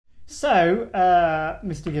So,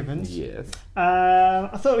 Mr. Gibbons, Yes.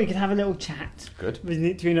 I thought we could have a little chat Good.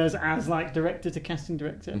 between us as like director to casting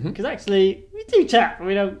director, because actually we do chat, but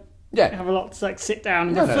we don't have a lot to like sit down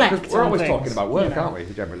and reflect. We're on always things, talking about work, you know. aren't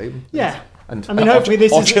we? Generally. Yeah. And I mean, hopefully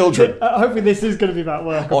this is children. Hopefully this is going to be about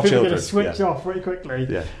work. Or people children, are going to switch off pretty quickly.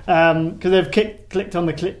 Yeah. Because they've clicked on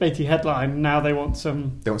the clickbaity headline. Now they want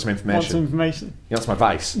some. They want some information. You want some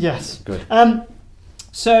advice? Yes. Good.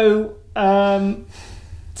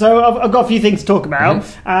 So I've got a few things to talk about,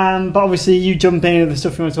 but obviously you jump in with the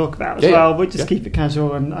stuff you want to talk about as well. But just keep it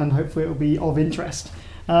casual, and hopefully it'll be of interest.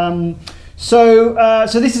 So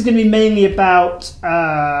this is going to be mainly about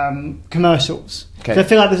commercials. Okay. So I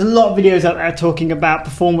feel like there's a lot of videos out there talking about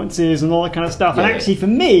performances and all that kind of stuff. Yeah, and actually, for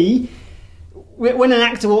me, when an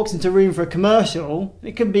actor walks into a room for a commercial,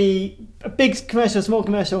 it could be a big commercial, a small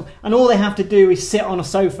commercial, and all they have to do is sit on a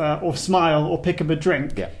sofa or smile or pick up a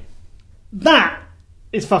drink. Yeah. That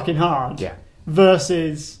is fucking hard. Yeah.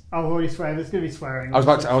 Versus, I'll already swear. There's going to be swearing. I was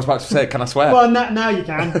about to say, can I swear? Well, now you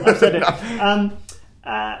can. I've said it.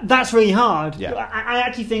 That's really hard. Yeah. I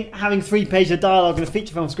actually think having 3 pages of dialogue in a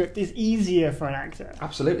feature film script is easier for an actor.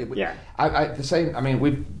 Absolutely. Yeah. The same. I mean,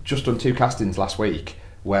 we've just done 2 castings last week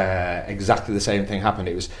where exactly the same thing happened.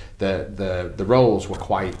 It was the roles were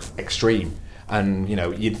quite extreme, and you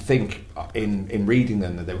know you'd think in reading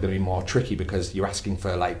them that they were going to be more tricky because you're asking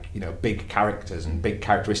for like big characters and big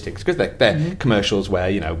characteristics because they're commercials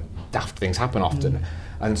where daft things happen often,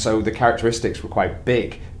 and so the characteristics were quite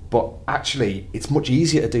big. But actually, it's much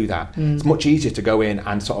easier to do that. It's much easier to go in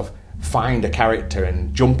and sort of find a character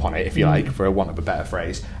and jump on it, if you like, for want of a better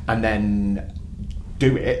phrase, and then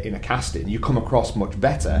do it in a casting. You come across much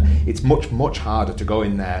better. It's much harder to go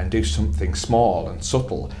in there and do something small and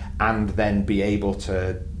subtle and then be able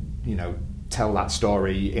to, tell that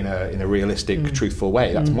story in a realistic, truthful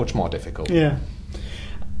way. That's much more difficult. Yeah.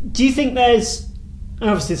 Do you think there's, and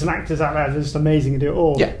obviously some actors out there that are just amazing and do it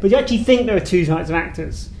all, but do you actually think there are 2 types of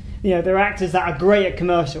actors? There are actors that are great at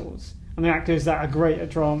commercials and there are actors that are great at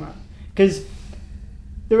drama. Because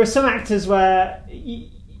there are some actors where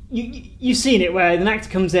you've seen it, where an actor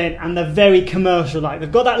comes in and they're very commercial-like.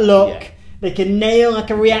 They've got that look, they can nail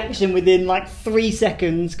like a reaction within like 3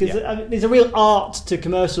 seconds, because there's a real art to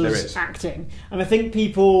commercials acting. And I think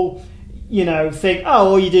people, think, oh,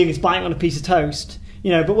 all you're doing is biting on a piece of toast.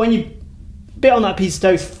 But when you bit on that piece of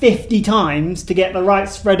toast 50 times to get the right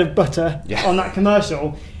spread of butter on that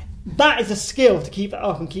commercial, that is a skill to keep that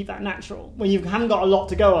up and keep that natural when you haven't got a lot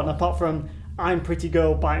to go on apart from I'm pretty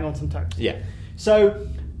girl biting on some toast. Yeah. So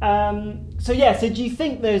do you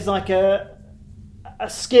think there's like a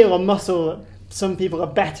skill or muscle that some people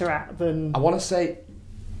are better at than? I want to say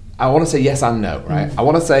yes and no, right? I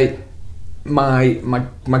want to say my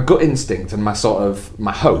gut instinct and my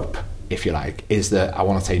hope, if you like, is that I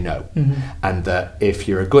want to say no, and that if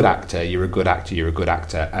you're a good actor, you're a good actor, you're a good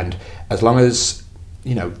actor, and as long as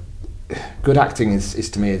good acting is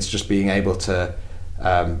to me, it's just being able to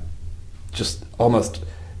just almost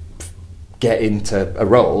get into a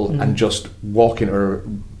role and just walk into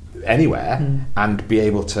anywhere and be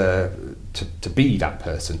able to be that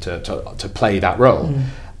person, to play that role,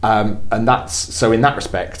 and that's so in that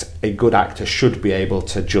respect, a good actor should be able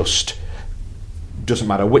to just. Doesn't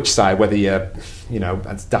matter which side, whether you're,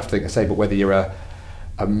 it's a daft thing to say, but whether you're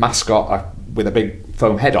a mascot with a big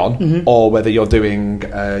foam head on, or whether you're doing,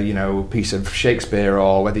 a piece of Shakespeare,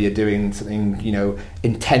 or whether you're doing something,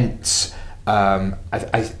 intense.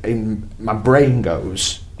 In my brain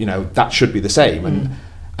goes, that should be the same,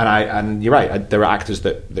 and you're right. There are actors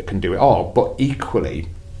that can do it all, but equally,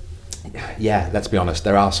 let's be honest,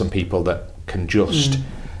 there are some people that can just.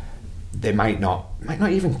 They might not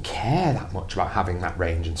even care that much about having that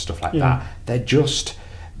range and stuff like that. They're just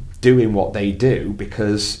doing what they do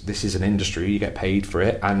because this is an industry, you get paid for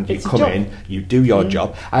it, and you come in, you do your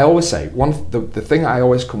job. I always say, the thing I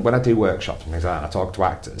always come, when I do workshops and things like that, and I talk to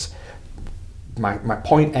actors, my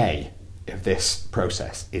point A of this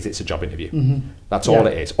process is it's a job interview. That's all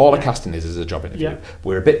it is. All a casting is a job interview.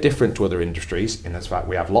 We're a bit different to other industries in the fact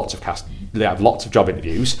we have lots of job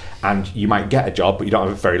interviews, and you might get a job but you don't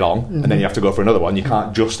have it very long, and then you have to go for another one. You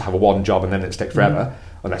can't just have one job and then it sticks forever,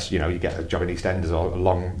 unless you get a job in EastEnders or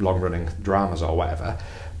long running dramas or whatever.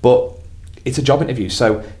 But it's a job interview,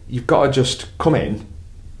 so you've got to just come in,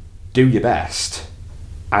 do your best,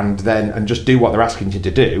 and just do what they're asking you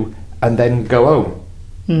to do, and then go home.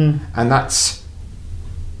 And that's,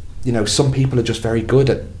 some people are just very good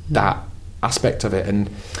at that aspect of it, and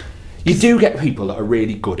you do get people that are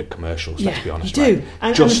really good at commercials. Let's be honest, you do. right?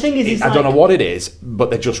 And the thing is, I don't know what it is,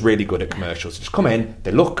 but they're just really good at commercials. Just come in,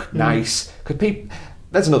 they look nice. Because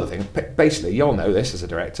there's another thing. Basically, you'll know this as a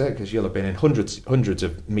director because you'll have been in hundreds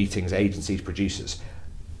of meetings, agencies, producers.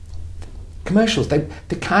 Commercials, the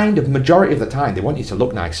kind of majority of the time, they want you to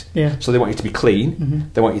look nice. Yeah. So they want you to be clean.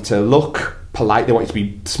 They want you to look polite. They want you to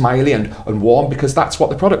be smiley and warm because that's what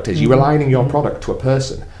the product is. You're aligning your product to a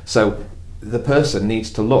person. So the person needs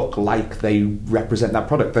to look like they represent that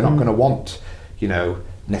product. They're not going to want,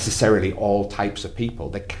 necessarily all types of people.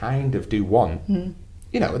 They kind of do want, and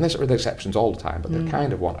there's exceptions all the time, but they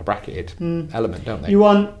kind of want a bracketed element, don't they? You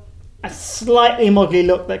want a slightly modelly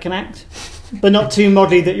look that can act, but not too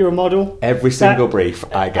modelly that you're a model. Every single brief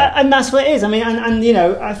I get. And that's what it is. I mean, and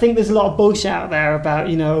I think there's a lot of bullshit out there about,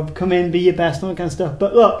 come in, be your best, and all that kind of stuff.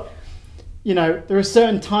 But look, there are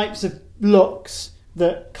certain types of looks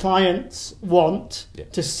that clients want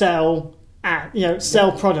to sell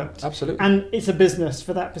sell product. Absolutely. And it's a business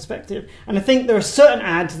for that perspective. And I think there are certain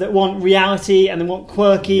ads that want reality and they want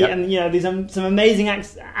quirky and there's some amazing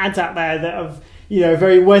ads out there that have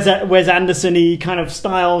very Wes Anderson-y kind of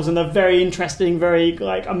styles, and they're very interesting, very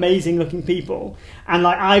amazing looking people. And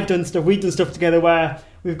we've done stuff together where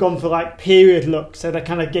we've gone for period looks, so they're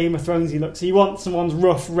kind of Game of Thronesy looks. So you want someone's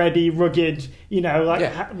rough, ready, rugged,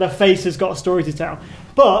 their face has got a story to tell.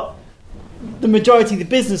 But the majority of the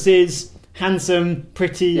business is handsome,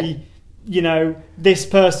 pretty, this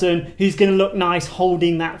person who's going to look nice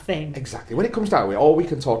holding that thing. Exactly. When it comes down to it, all you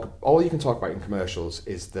can talk about in commercials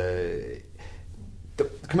is the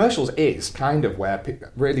commercials is kind of where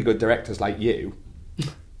really good directors like you.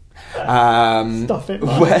 Stop it,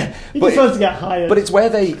 man. You're supposed to get hired. But it's where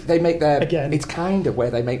they make their... Again. It's kind of where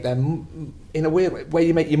they make their... In a weird way, where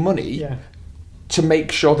you make your money to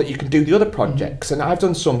make sure that you can do the other projects. And I've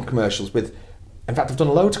done some commercials with... In fact, I've done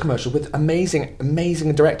loads of commercials with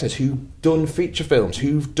amazing directors who've done feature films,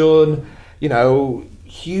 who've done,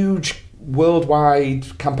 huge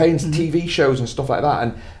worldwide campaigns, TV shows and stuff like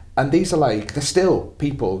that. And these are they're still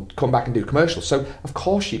people come back and do commercials. So, of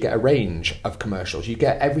course, you get a range of commercials. You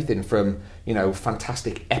get everything from,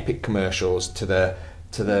 fantastic epic commercials to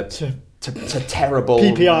terrible...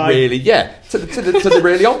 PPI. Really, to the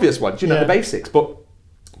really obvious ones, the basics. But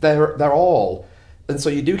they're all... And so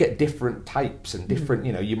you do get different types and different,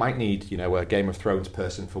 you might need, a Game of Thrones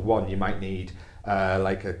person for one. You might need...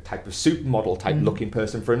 a type of supermodel type looking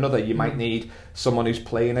person for another. You might need someone who's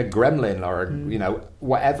playing a gremlin or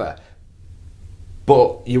whatever.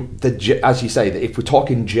 But as you say, that if we're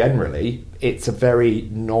talking generally, it's a very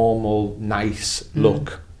normal, nice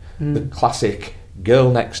look. The classic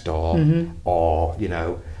girl next door, or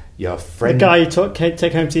your friend, the guy you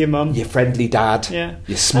take home to your mum, your friendly dad,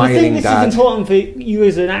 your smiling dad. I think this dad. is important for you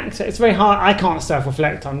as an actor. It's very hard. I can't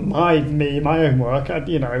self-reflect on my own work,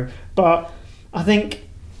 but I think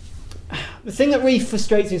the thing that really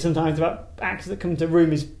frustrates me sometimes about actors that come to a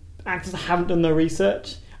room is actors that haven't done their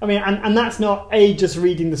research. I mean, and that's not just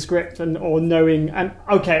reading the script or knowing. And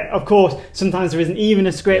okay, of course, sometimes there isn't even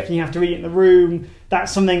a script and you have to read it in the room.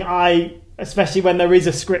 That's something especially when there is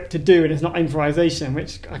a script to do and it's not improvisation,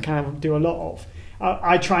 which I kind of do a lot of.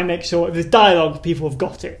 I try and make sure if there's dialogue, people have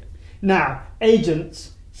got it. Now,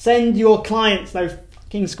 agents, send your clients those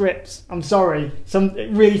fucking scripts. I'm sorry.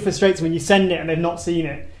 It really frustrates me when you send it and they've not seen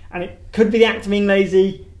it. And it could be the actor being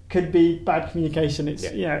lazy, could be bad communication. It's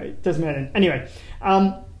it doesn't matter. Anyway,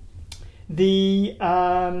 I've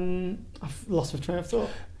lost my train of thought.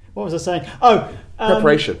 What was I saying?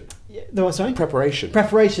 Preparation. Sorry?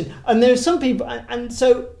 Preparation. And there's some people, and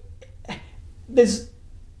so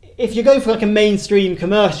if you're going for a mainstream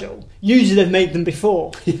commercial, usually they've made them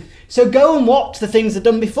before. So go and watch the things they've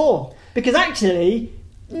done before, because actually,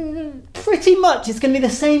 pretty much it's going to be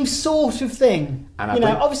the same sort of thing. And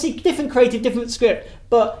obviously different creative, different script,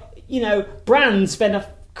 but brands spend a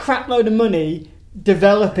crap load of money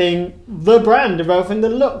developing the brand, developing the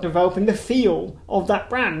look, developing the feel of that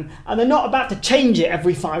brand, and they're not about to change it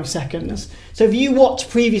every 5 seconds. So if you watch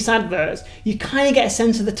previous adverts, you kind of get a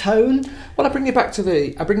sense of the tone. Well, I bring you back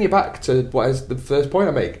to what is the first point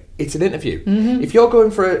I make. It's an interview. If you're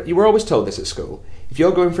going for you were always told this at school. If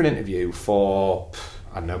you're going for an interview for,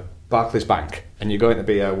 I don't know, Barclays Bank, and you're going to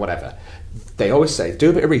be a whatever, they always say, do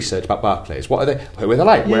a bit of research about Barclays. What are they? Who are they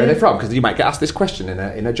like? Where are they from? Because you might get asked this question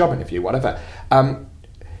in a job interview, whatever.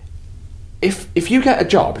 If you get a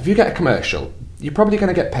job, if you get a commercial, you're probably going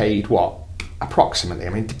to get paid what? Approximately. I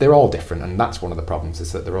mean, they're all different, and that's one of the problems,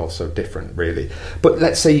 is that they're all so different, really. But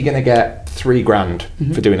let's say you're going to get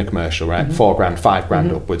 $3,000 for doing a commercial, right? $4,000,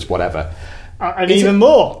 $5,000 upwards, whatever. And even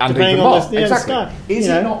more, depending on the exactly. sky. Is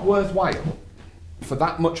it not worthwhile for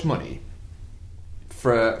that much money,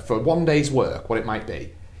 for one day's work, what it might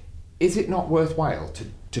be, is it not worthwhile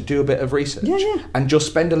to do a bit of research and just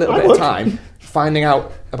spend a little I bit would. of time finding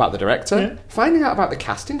out about the director, finding out about the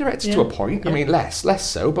casting director to a point. I mean, less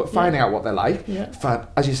so, but finding out what they're like.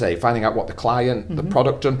 As you say, finding out what the client, the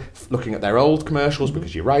product done, looking at their old commercials,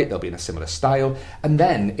 because you're right, they'll be in a similar style. And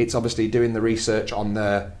then it's obviously doing the research on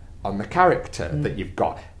the character that you've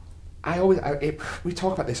got. We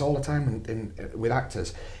talk about this all the time with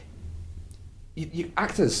actors.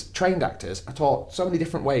 Trained actors are taught so many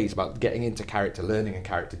different ways about getting into character, learning in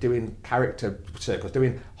character, doing character circles,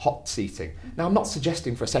 doing hot seating. Now, I'm not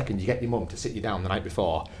suggesting for a second you get your mum to sit you down the night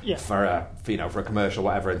before for a commercial,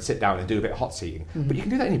 whatever, and sit down and do a bit of hot seating. But you can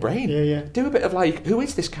do that in your brain. Do a bit of like, who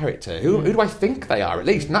is this character? Who do I think they are, at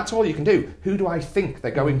least? And that's all you can do. Who do I think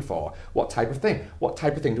they're going for? What type of thing? What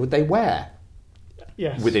type of thing would they wear?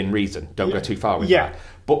 Yes. Within reason. Don't go too far with that.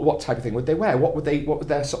 But what type of thing would they wear? What would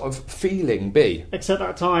their sort of feeling be? Except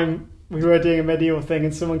that time we were doing a medieval thing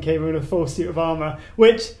and someone came in with a full suit of armour,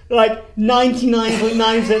 which, like,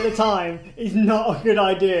 99.9% of the time is not a good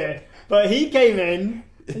idea. But he came in,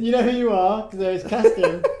 and you know who you are, because there was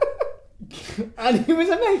casting. And he was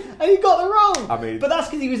amazing, and he got it wrong. I mean, but that's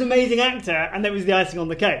because he was an amazing actor, and that was the icing on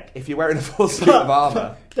the cake. If you're wearing a full suit of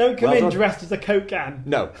armour, don't come in dressed as a Coke can.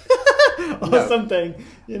 No. Or something,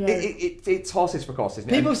 you know. It's horses for courses.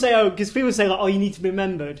 People say, because people say, like, oh, you need to be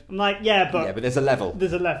remembered. I'm like, but there's a level.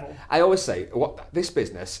 There's a level. I always say, this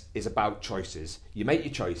business is about choices. You make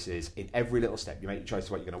your choices in every little step. You make your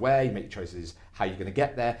choices what you're going to wear. You make your choices how you're going to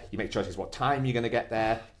get there. You make choices what time you're going to get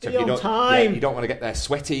there. So if you don't want to get there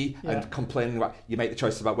sweaty and complaining about. You make the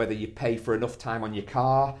choices about whether you pay for enough time on your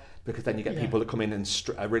car, because then you get people that come in and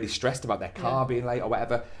are really stressed about their car being late or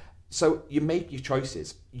whatever. So you make your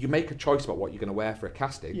choices. You make a choice about what you're going to wear for a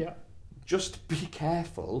casting. Yeah. Just be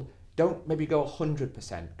careful. Don't maybe go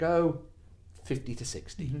 100%. Go 50 to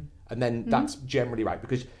 60. And then that's generally right.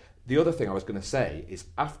 Because the other thing I was going to say is,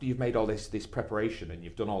 after you've made all this preparation and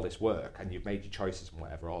you've done all this work and you've made your choices and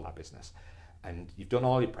whatever, all that business, and you've done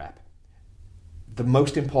all your prep, the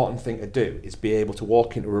most important thing to do is be able to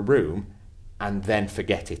walk into a room and then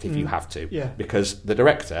forget it if you have to. Yeah. Because the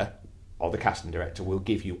director or the casting director will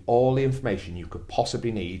give you all the information you could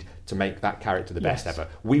possibly need to make that character the best ever.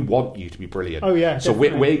 We want you to be brilliant. Oh yeah, so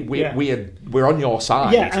we're on your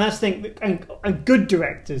side. Yeah, and that's the thing. And good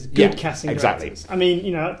directors, good casting directors. I mean,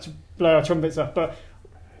 you know, to blow our trumpets up, but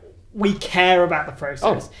we care about the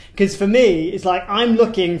process. Because for me, it's like, I'm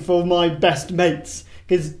looking for my best mates.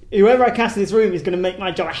 Because whoever I cast in this room is going to make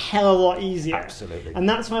my job a hell of a lot easier. Absolutely. And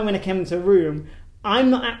that's why when I came into a room,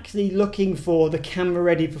 I'm not actually looking for the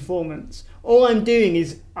camera-ready performance. All I'm doing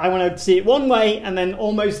is I want to see it one way and then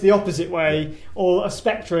almost the opposite way, or a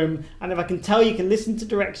spectrum. And if I can tell you can listen to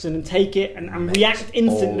direction and take it and react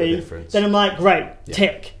instantly, then I'm like, great,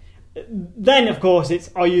 tick. Then, of course,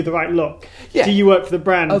 it's, are you the right look? Yeah. Do you work for the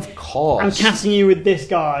brand? Of course. I'm casting you with this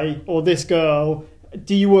guy or this girl.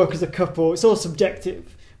 Do you work as a couple? It's all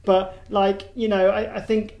subjective. But, like, you know, I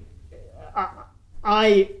think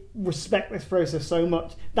I respect this process so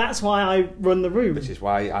much. That's why I run the room. Which is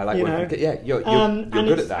why I like working. You're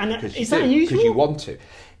good at that because you want to.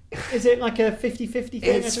 Is it like a 50-50 thing?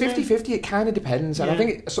 It's 50-50. It kind of depends, and I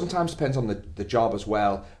think it sometimes depends on the job as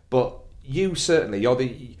well. But you certainly,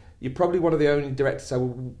 you're probably one of the only directors I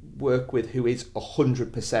work with who is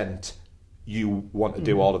 100%. You want to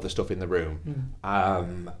do all of the stuff in the room,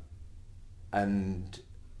 and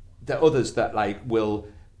there are others that will,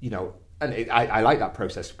 and I like that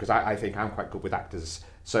process because I think I'm quite good with actors.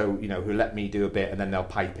 So, who let me do a bit and then they'll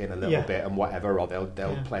pipe in a little bit and whatever, or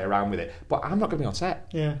they'll play around with it. But I'm not going to be on set.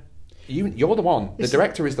 Yeah, you're the one. The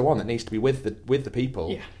director is the one that needs to be with the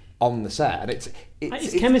people on the set, and it's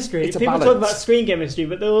chemistry. It's a People balance. talk about screen chemistry,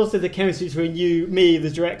 but there's also the chemistry between you, me, the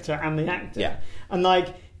director, and the actor. Yeah, and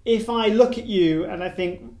if I look at you and I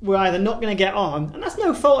think we're either not going to get on, and that's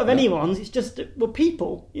no fault of anyone's, it's just we're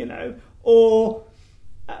people, or.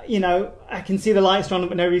 I can see the lights on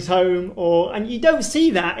but nobody's home, and you don't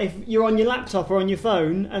see that if you're on your laptop or on your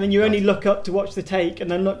phone, and then you only look up to watch the take and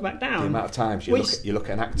then look back down. The amount of times you look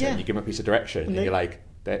at an actor and you give them a piece of direction and you're like,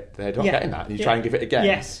 they're not getting that, and you try and give it again,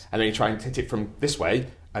 and then you try and hit it from this way,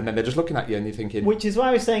 and then they're just looking at you and you're thinking. Which is why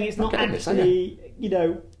I was saying it's not actually,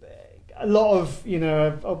 a lot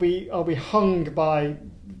of I'll be hung by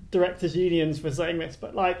directors' unions for saying this,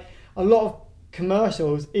 but a lot of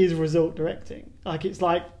commercials is result directing. It's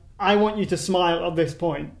like, I want you to smile at this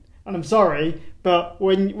point, and I'm sorry, but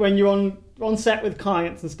when you're on set with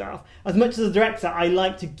clients and stuff, as much as a director, I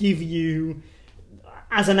like to give you,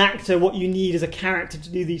 as an actor, what you need as a character to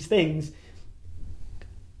do these things.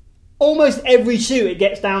 Almost every shoot, it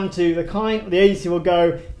gets down to the client or the agency will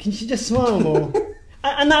go, can she just smile more?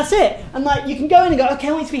 And that's it. And like you can go in and go, okay,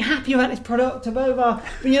 I want you to be happy about this product, blah, blah, blah.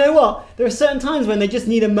 But you know what? There are certain times when they just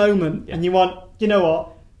need a moment, and you want, you know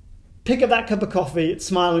what? Pick up that cup of coffee,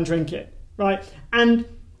 smile and drink it, right? And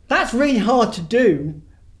that's really hard to do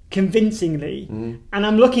convincingly. And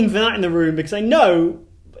I'm looking for that in the room because I know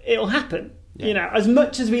it'll happen. Yeah. You know, as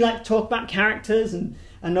much as we like to talk about characters and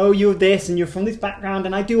oh, you're this and you're from this background,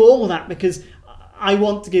 and I do all of that because I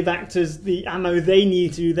want to give actors the ammo they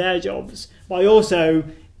need to do their jobs. But I also,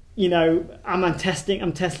 you know, I'm testing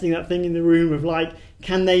that thing in the room of like,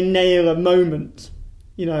 can they nail a moment,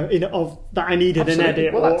 you know, of that I needed an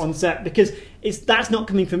edit or on set? Because that's not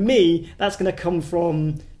coming from me. That's going to come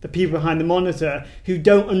from the people behind the monitor who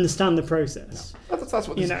don't understand the process. No. That's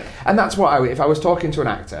what you know. And that's what if I was talking to an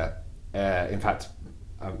actor, in fact,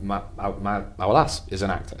 my lass is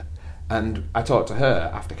an actor, and I talked to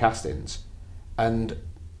her after castings. And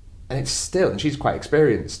it's still, and she's quite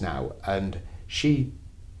experienced now, and she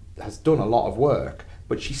has done a lot of work,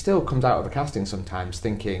 but she still comes out of a casting sometimes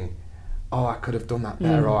thinking, oh, I could have done that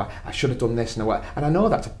better, or I should have done this and what. And I know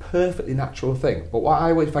that's a perfectly natural thing, but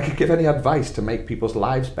if I could give any advice to make people's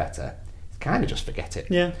lives better, it's kind of just forget it.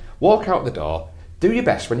 Yeah. Walk out the door. Do your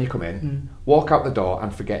best when you come in, walk out the door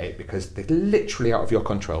and forget it because they're literally out of your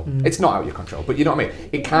control. It's not out of your control, but you know what I mean?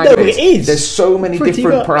 It kind of is. It is. There's so many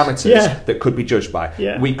different parameters that could be judged by.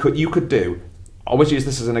 Yeah. You could do, always use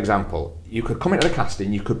this as an example, you could come into the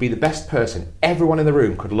casting, you could be the best person, everyone in the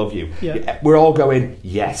room could love you. Yeah. We're all going,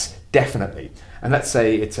 yes, definitely. And let's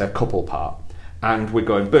say it's a couple part, and we're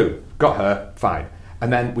going, boom, got her, fine.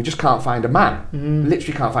 And then we just can't find a man,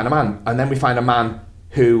 literally can't find a man. And then we find a man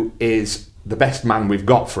who is the best man we've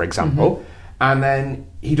got, for example, and then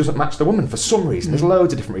he doesn't match the woman for some reason. There's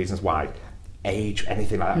loads of different reasons why. Age,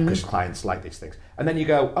 anything like that, because clients like these things. And then you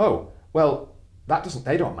go, oh, well,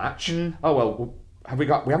 they don't match. Oh, well, we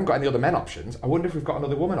haven't got any other men options. I wonder if we've got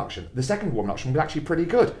another woman option. The second woman option was actually pretty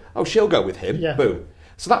good. Oh, she'll go with him. Yeah. Boom.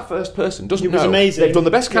 So that first person doesn't know. Amazing. They've done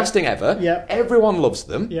the best casting ever. Yeah. Everyone loves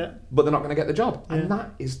them. Yeah. But they're not going to get the job. And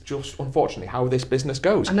that is just, unfortunately, how this business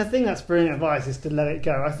goes. And I think that's brilliant advice, is to let it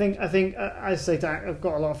go. I think I say to I've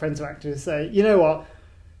got a lot of friends who actors say, you know what?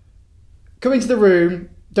 Come into the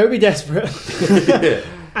room, don't be desperate.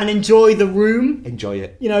 And enjoy the room. Enjoy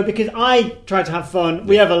it. You know, because I try to have fun.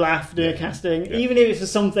 We have a laugh doing casting. Yeah. Even if it's for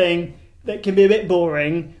something that can be a bit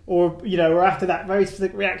boring, or, you know, or after that very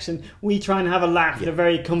specific reaction, we try and have a laugh in a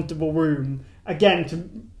very comfortable room. Again,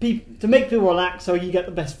 to make people relax so you get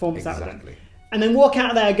the best performance out of them. And then walk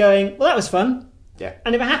out of there going, well, that was fun. Yeah.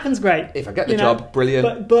 And if it happens, great. If I get the job,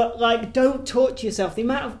 brilliant. But like, don't torture yourself. The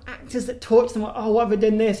amount of actors that torture them, like, oh, what have I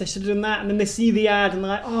done this? I should have done that. And then they see the ad and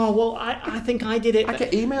they're like, oh, well, I think I did it. I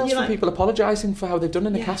get emails from people apologising for how they've done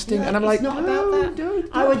in the casting. And I'm like, it's not about that.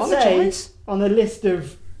 Don't I would say on a list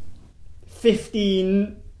of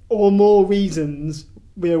 15 or more reasons,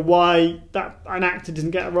 you know, why that an actor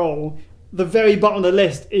didn't get a role, the very bottom of the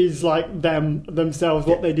list is like themselves,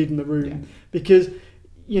 what they did in the room. Because,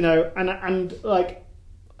 you know, and like,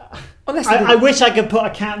 I wish I could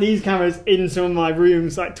put these cameras in some of my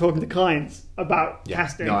rooms, like talking to clients about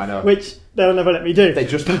casting. No, I know. Which they'll never let me do. They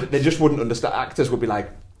just wouldn't understand. Actors would be like,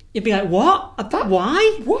 you'd be like, what?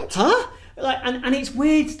 Why? What? Huh? Like, and it's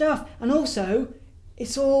weird stuff. And also,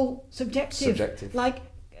 it's all subjective. Like,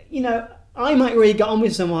 you know, I might really get on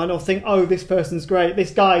with someone or think, oh, this person's great,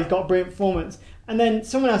 this guy's got a brilliant performance, and then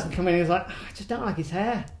someone else can come in and is like, oh, I just don't like his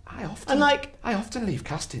hair. I often leave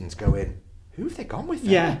castings going, who have they gone with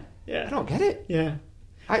there? Yeah. I don't get it. Yeah.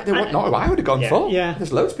 Not who I would have gone for. Yeah.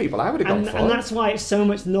 There's loads of people I would have gone for. And that's why it's so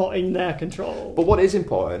much not in their control. But what is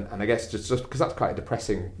important, and I guess just because that's quite a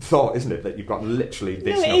depressing thought, isn't it? That you've got literally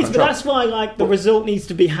this. No, it is, control. But that's why the result needs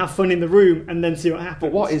to be have fun in the room and then see what happens.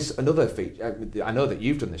 But what is another feature? I know that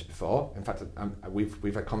you've done this before. In fact,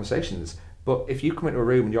 we've had conversations. But if you come into a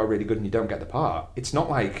room and you're really good and you don't get the part, it's not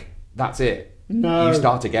like that's it. No. You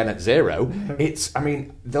start again at zero. No.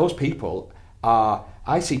 Those people are.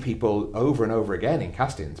 I see people over and over again in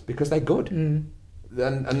castings because they're good. And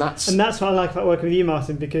that's what I like about working with you,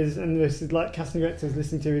 Martin, because, and this is like casting directors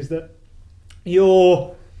listening to, is that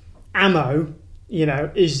your ammo, you know,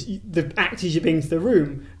 is the actors you bring to the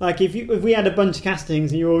room. Like if we had a bunch of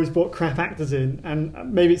castings and you always brought crap actors in,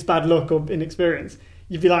 and maybe it's bad luck or inexperience,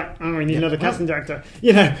 you'd be like, oh, we need another casting director,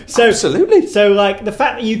 you know. So absolutely. So like the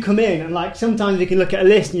fact that you come in and like sometimes you can look at a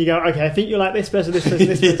list and you go, okay, I think you're like this person, this person,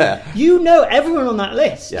 this person. You know everyone on that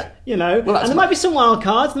list. Yeah. You know, and there might be some wild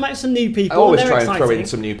cards, there might be some new people. I always try and throw in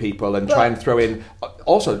some new people and try and throw in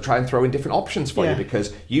different options for you,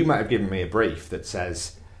 because you might have given me a brief that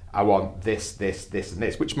says, I want this, and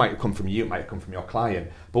this, which might come from you, it might come from your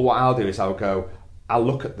client. But what I'll do is I'll go, I'll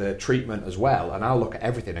look at the treatment as well, and I'll look at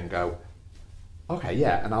everything and go, okay,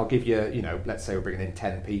 yeah, and I'll give you, you know, let's say we're bringing in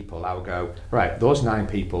 10 people, I'll go, right, those 9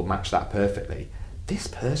 people match that perfectly. This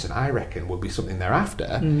person, I reckon, would be something they're after,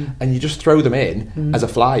 and you just throw them in as a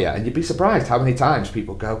flyer, and you'd be surprised how many times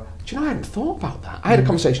people go, do you know, I hadn't thought about that. I had a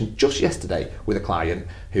conversation just yesterday with a client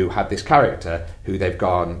who had this character who they've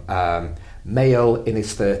gone male in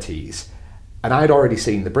his 30s, and I'd already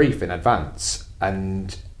seen the brief in advance,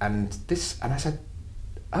 and I said,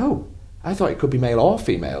 oh, I thought it could be male or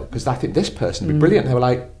female, because I think this person would be brilliant. And they were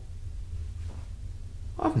like,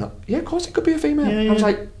 I'm not, yeah, of course it could be a female. Yeah, I was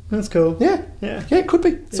like, that's cool. Yeah, it could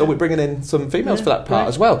be. So we're bringing in some females for that part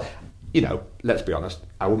as well. You know, let's be honest,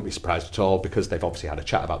 I wouldn't be surprised at all, because they've obviously had a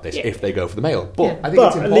chat about this if they go for the male. But I think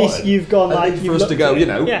it's important. At least you've gone for us to go, you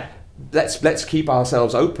know, let's keep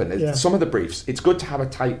ourselves open. Some of the briefs, it's good to have a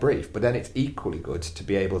tight brief, but then it's equally good to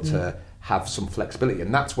be able to have some flexibility.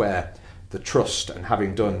 And that's where the trust and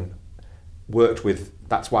having worked with,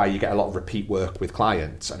 that's why you get a lot of repeat work with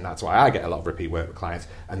clients, and that's why I get a lot of repeat work with clients,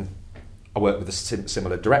 and I work with the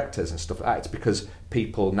similar directors and stuff like that. It's because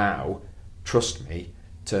people now trust me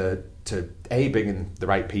to A, bring in the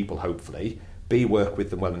right people, hopefully, B, work with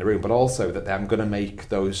them well in the room, but also that I'm going to make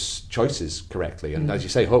those choices correctly. And as you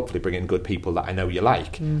say, hopefully bring in good people that I know you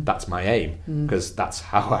like. That's my aim, because that's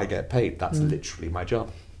how I get paid. That's literally my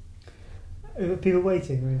job. Are people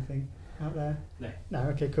waiting or anything out there? No.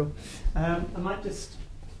 Okay, cool. I might just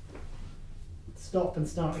stop and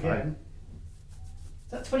start again.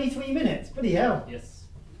 Is that 23 minutes? Bloody hell. Yes.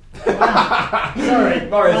 Wow. Sorry.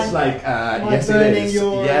 Morris, yes it is.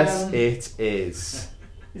 Yes, it is.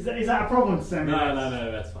 Is that a problem, Sam?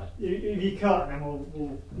 No, that's fine. If you cut, then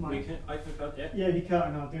we'll I can cut, yeah. Yeah, if you cut,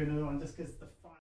 and I'll do another one, just because the